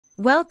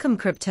Welcome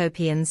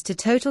Cryptopians to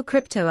Total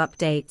Crypto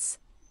Updates,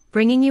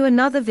 bringing you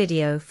another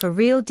video for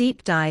real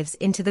deep dives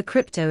into the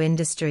crypto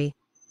industry.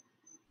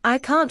 I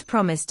can't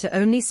promise to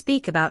only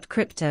speak about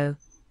crypto,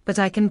 but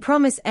I can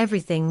promise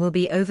everything will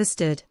be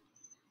overstood.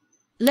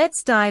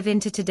 Let's dive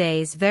into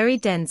today's very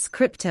dense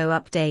crypto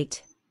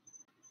update.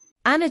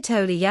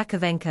 Anatoly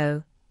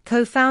Yakovenko,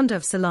 co-founder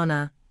of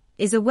Solana,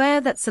 is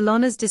aware that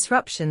Solana's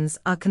disruptions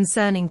are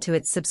concerning to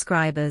its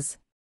subscribers.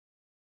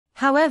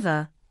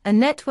 However, a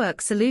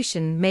network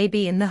solution may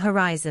be in the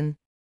horizon.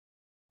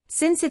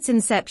 Since its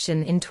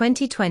inception in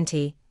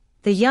 2020,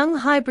 the young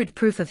hybrid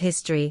proof of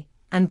history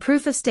and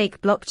proof of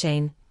stake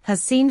blockchain has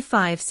seen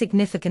 5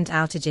 significant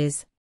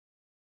outages.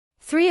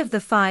 3 of the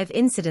 5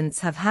 incidents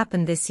have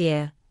happened this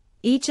year,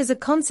 each as a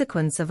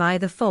consequence of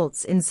either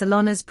faults in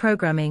Solana's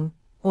programming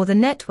or the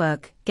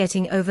network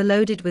getting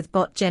overloaded with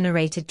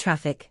bot-generated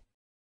traffic.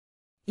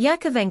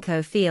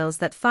 Yakovenko feels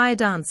that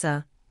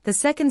Firedancer, the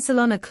second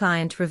Solana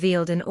client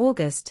revealed in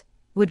August,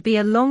 would be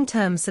a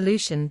long-term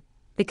solution,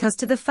 because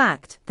to the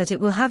fact that it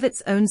will have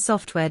its own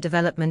software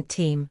development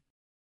team.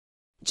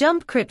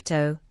 Jump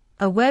Crypto,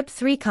 a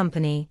Web3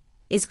 company,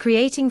 is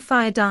creating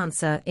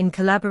Firedancer in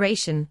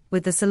collaboration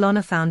with the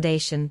Solana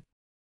Foundation.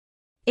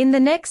 In the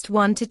next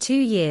 1 to 2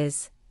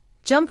 years,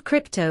 Jump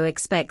Crypto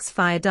expects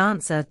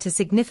Firedancer to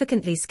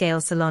significantly scale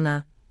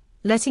Solana,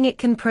 letting it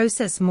can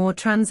process more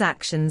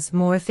transactions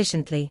more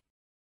efficiently.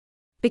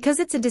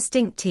 Because it's a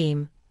distinct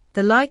team,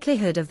 the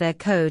likelihood of their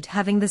code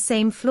having the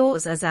same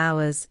flaws as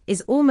ours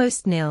is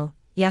almost nil,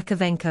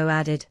 Yakovenko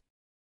added.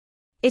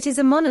 It is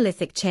a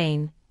monolithic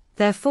chain,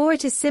 therefore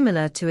it is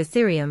similar to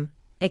Ethereum,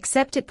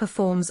 except it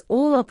performs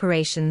all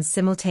operations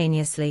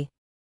simultaneously.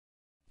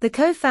 The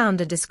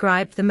co-founder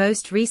described the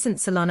most recent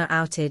Solana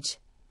outage,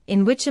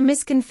 in which a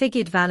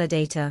misconfigured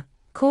validator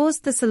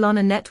caused the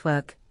Solana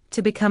network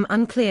to become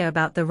unclear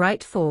about the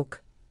right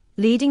fork,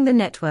 leading the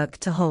network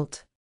to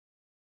halt.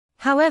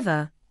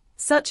 However,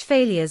 such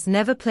failures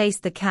never place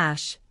the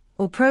cache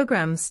or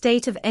program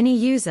state of any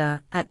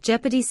user at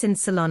jeopardy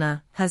since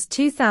Solana has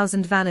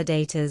 2,000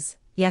 validators,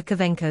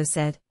 Yakovenko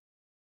said.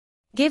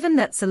 Given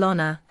that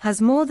Solana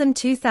has more than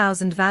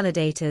 2,000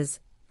 validators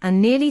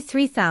and nearly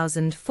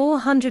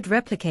 3,400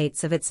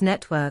 replicates of its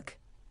network,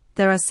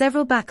 there are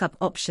several backup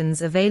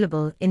options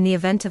available in the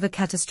event of a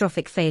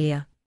catastrophic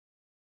failure.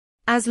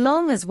 As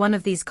long as one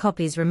of these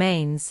copies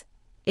remains,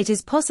 it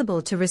is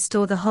possible to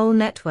restore the whole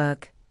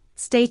network,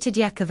 stated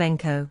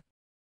Yakovenko.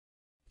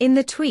 In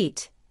the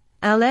tweet,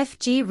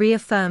 LFG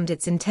reaffirmed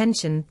its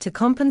intention to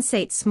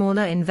compensate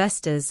smaller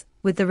investors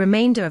with the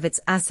remainder of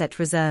its asset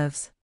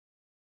reserves.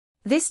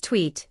 This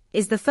tweet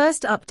is the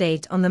first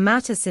update on the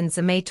matter since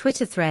a May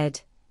Twitter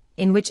thread,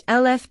 in which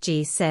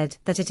LFG said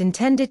that it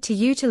intended to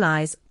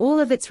utilize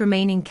all of its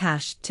remaining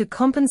cash to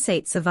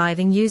compensate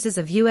surviving users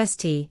of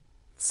UST,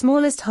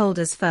 smallest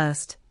holders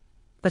first,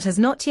 but has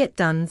not yet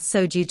done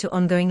so due to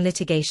ongoing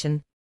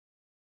litigation.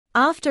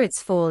 After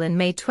its fall in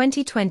May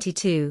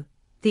 2022,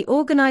 the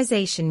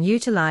organization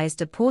utilized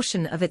a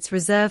portion of its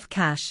reserve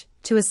cash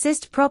to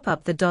assist prop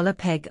up the dollar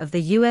peg of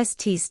the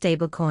UST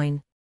stablecoin.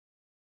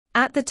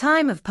 At the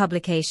time of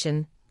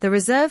publication, the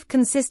reserve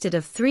consisted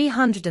of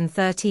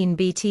 313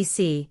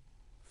 BTC,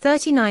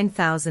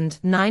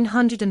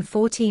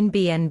 39,914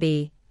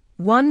 BNB,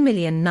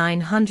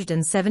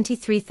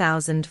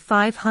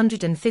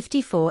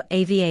 1,973,554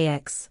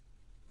 AVAX,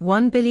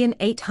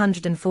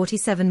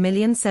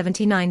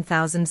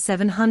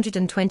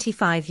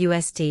 1,847,079,725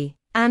 USD,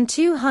 and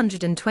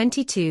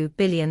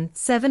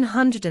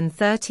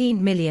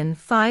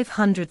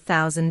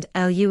 222,713,500,000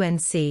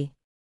 LUNC.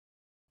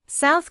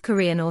 South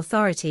Korean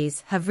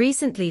authorities have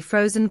recently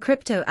frozen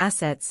crypto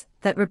assets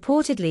that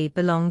reportedly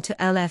belong to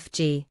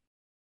LFG.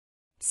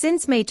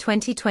 Since May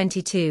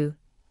 2022,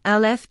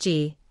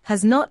 LFG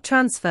has not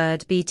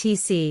transferred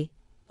BTC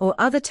or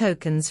other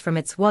tokens from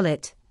its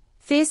wallet,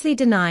 fiercely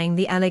denying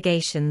the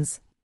allegations.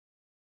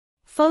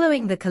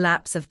 Following the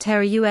collapse of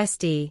Terra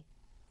USD,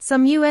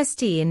 some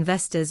USD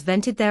investors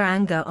vented their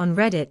anger on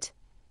Reddit,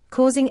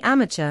 causing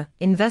amateur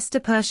investor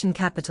Persian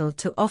Capital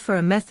to offer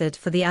a method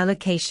for the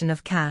allocation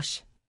of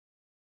cash.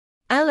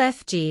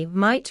 LFG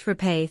might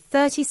repay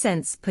 30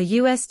 cents per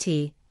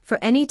UST for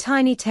any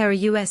tiny Terra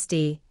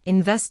USD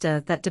investor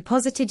that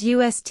deposited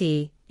UST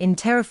in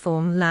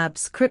Terraform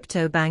Labs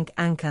crypto bank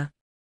Anchor.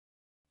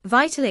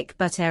 Vitalik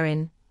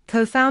Buterin,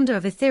 co-founder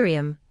of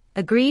Ethereum,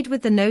 agreed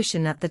with the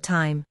notion at the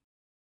time.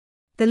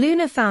 The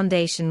Luna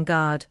Foundation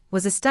Guard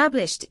was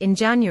established in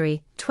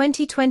January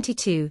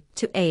 2022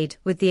 to aid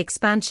with the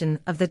expansion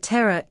of the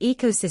Terra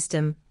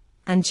ecosystem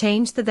and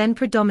change the then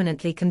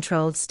predominantly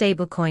controlled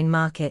stablecoin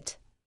market.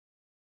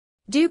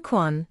 Do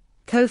Kwon,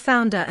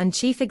 co-founder and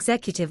chief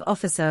executive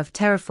officer of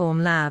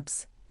Terraform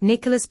Labs,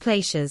 Nicholas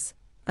Placiers,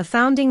 a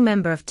founding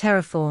member of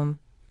Terraform,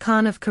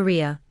 Khan of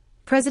Korea,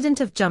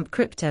 president of Jump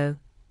Crypto,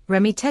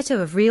 Remy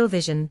Teto of Real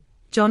Vision,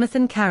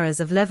 Jonathan Carras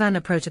of Levana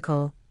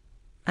Protocol,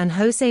 and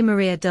Jose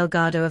Maria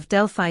Delgado of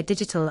Delphi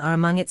Digital are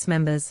among its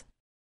members.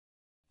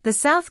 The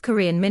South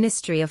Korean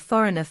Ministry of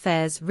Foreign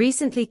Affairs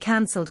recently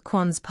cancelled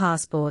Kwon's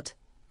passport,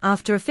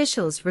 after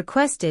officials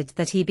requested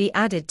that he be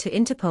added to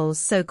Interpol's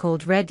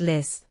so-called red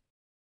list.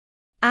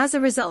 As a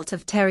result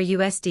of Terra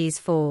USD's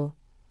fall,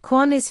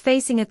 Kwon is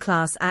facing a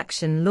class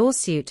action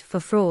lawsuit for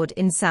fraud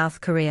in South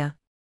Korea.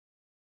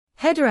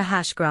 Hedera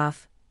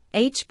hashgraph,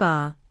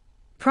 H-bar.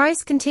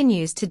 Price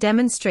continues to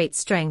demonstrate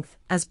strength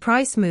as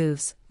price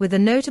moves, with a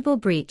notable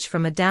breach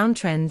from a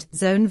downtrend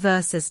zone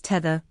versus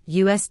Tether,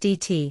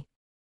 USDT.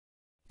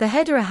 The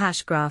Hedera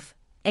hashgraph,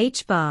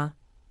 H-bar,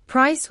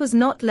 price was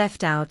not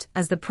left out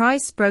as the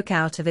price broke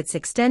out of its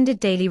extended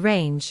daily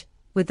range,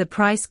 with the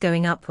price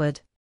going upward.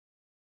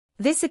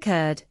 This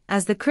occurred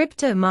as the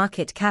crypto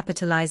market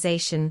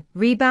capitalization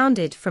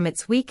rebounded from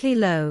its weekly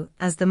low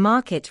as the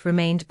market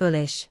remained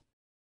bullish.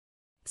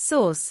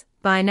 Source: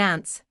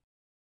 Binance.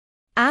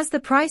 As the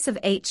price of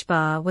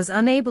H-bar was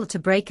unable to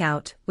break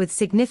out with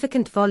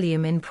significant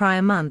volume in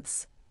prior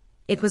months,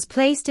 it was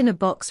placed in a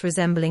box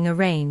resembling a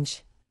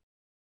range.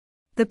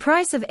 The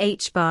price of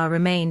H-bar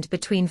remained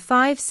between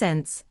 5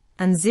 cents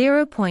and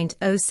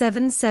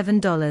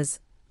 $0.077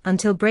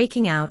 until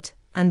breaking out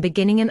and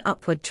beginning an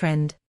upward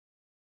trend.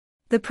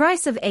 The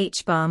price of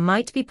H-bar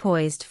might be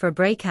poised for a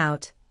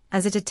breakout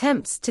as it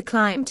attempts to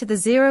climb to the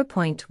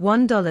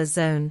 $0.1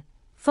 zone,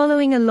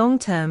 following a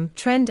long-term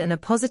trend and a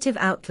positive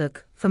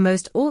outlook for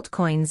most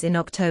altcoins in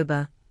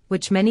October,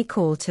 which many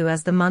call to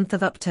as the month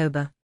of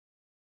October.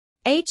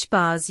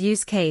 H-bar's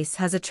use case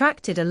has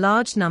attracted a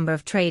large number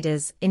of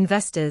traders,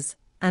 investors,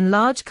 and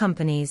large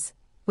companies,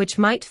 which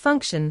might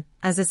function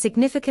as a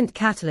significant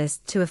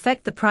catalyst to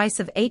affect the price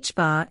of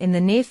H-bar in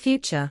the near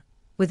future,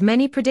 with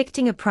many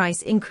predicting a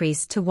price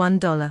increase to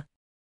 $1.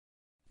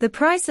 The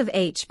price of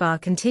H-bar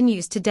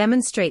continues to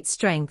demonstrate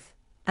strength,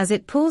 as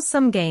it pulls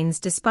some gains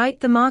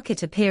despite the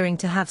market appearing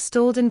to have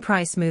stalled in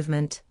price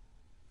movement.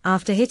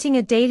 After hitting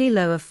a daily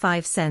low of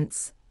 5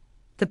 cents,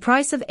 the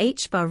price of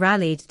H-bar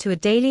rallied to a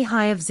daily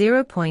high of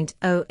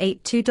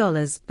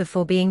 $0.082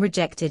 before being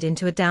rejected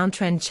into a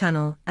downtrend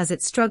channel as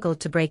it struggled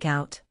to break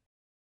out.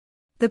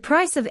 The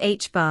price of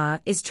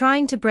H-bar is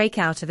trying to break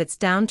out of its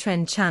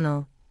downtrend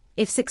channel.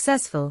 If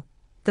successful,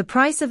 the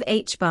price of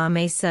H-bar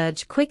may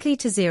surge quickly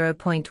to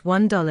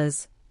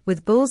 $0.1,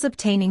 with bulls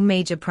obtaining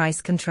major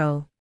price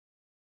control.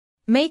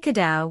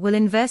 MAKERDAO will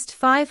invest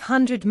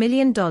 $500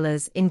 million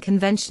in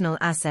conventional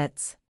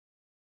assets.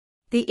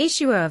 The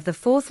issuer of the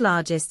fourth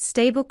largest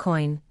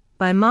stablecoin,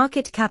 by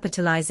market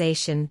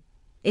capitalization,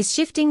 is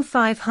shifting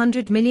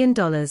 $500 million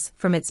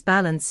from its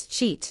balance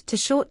sheet to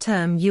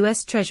short-term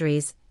U.S.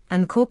 Treasuries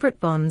and corporate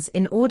bonds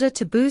in order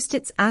to boost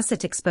its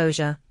asset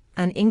exposure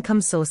and income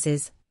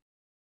sources.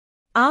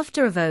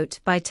 After a vote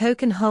by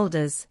token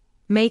holders,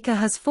 Maker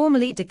has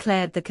formally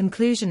declared the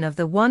conclusion of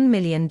the $1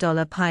 million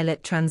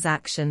pilot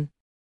transaction.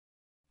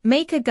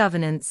 Maker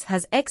Governance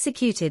has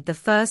executed the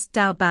first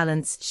DAO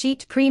balance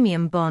sheet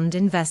premium bond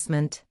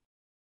investment.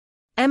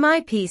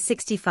 MIP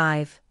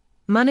 65,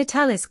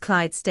 Monetalis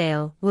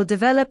Clydesdale will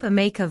develop a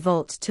Maker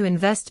Vault to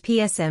invest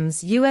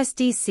PSM's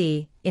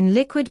USDC in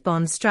liquid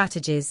bond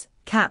strategies,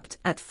 capped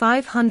at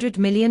 $500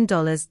 million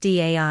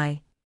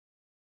DAI.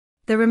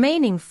 The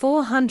remaining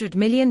 $400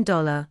 million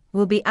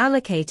will be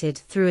allocated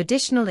through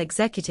additional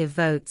executive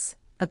votes,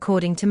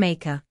 according to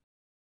Maker.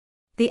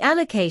 The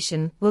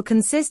allocation will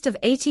consist of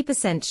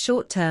 80%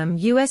 short-term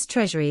U.S.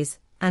 Treasuries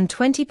and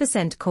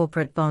 20%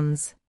 corporate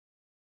bonds.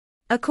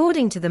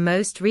 According to the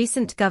most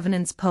recent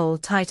governance poll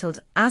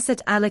titled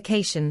Asset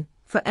Allocation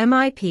for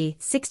MIP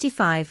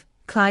 65,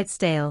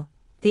 Clydesdale,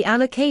 the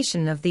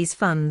allocation of these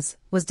funds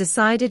was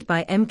decided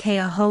by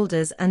MKR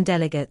holders and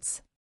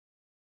delegates.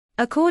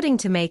 According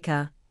to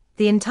Maker,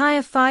 the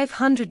entire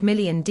 $500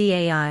 million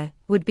DAI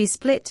would be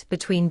split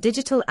between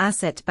digital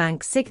asset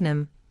bank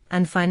Sygnum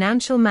and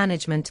financial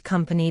management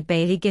company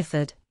Baillie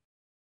Gifford.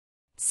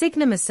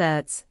 Sygnum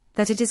asserts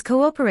that it is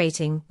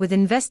cooperating with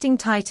investing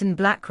titan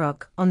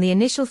BlackRock on the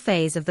initial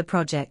phase of the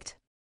project.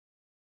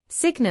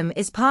 Sygnum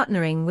is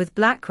partnering with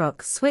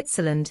BlackRock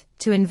Switzerland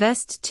to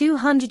invest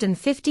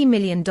 $250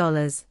 million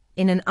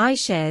in an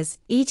iShares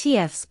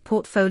ETFs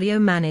portfolio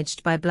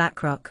managed by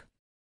BlackRock.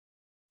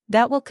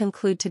 That will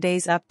conclude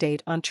today's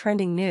update on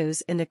trending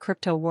news in the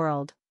crypto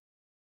world.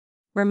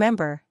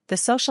 Remember, the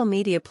social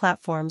media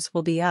platforms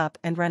will be up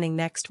and running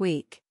next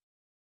week.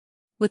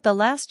 With the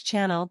last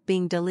channel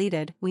being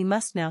deleted, we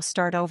must now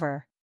start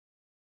over.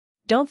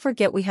 Don't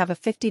forget we have a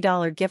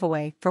 $50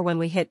 giveaway for when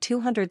we hit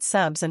 200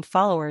 subs and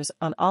followers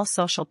on all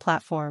social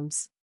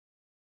platforms.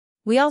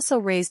 We also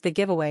raised the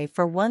giveaway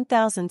for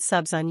 1,000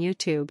 subs on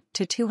YouTube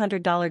to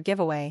 $200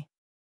 giveaway.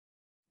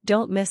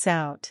 Don't miss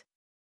out.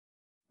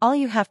 All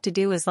you have to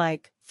do is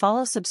like,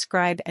 follow,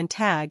 subscribe and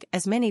tag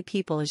as many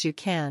people as you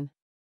can.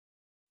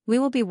 We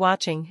will be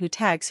watching who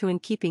tags who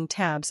and keeping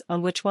tabs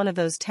on which one of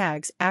those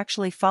tags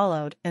actually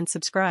followed and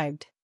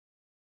subscribed.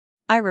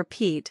 I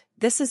repeat,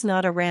 this is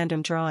not a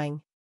random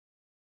drawing.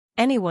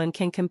 Anyone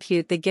can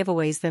compute the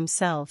giveaways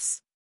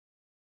themselves.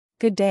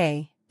 Good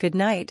day, good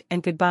night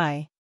and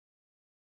goodbye.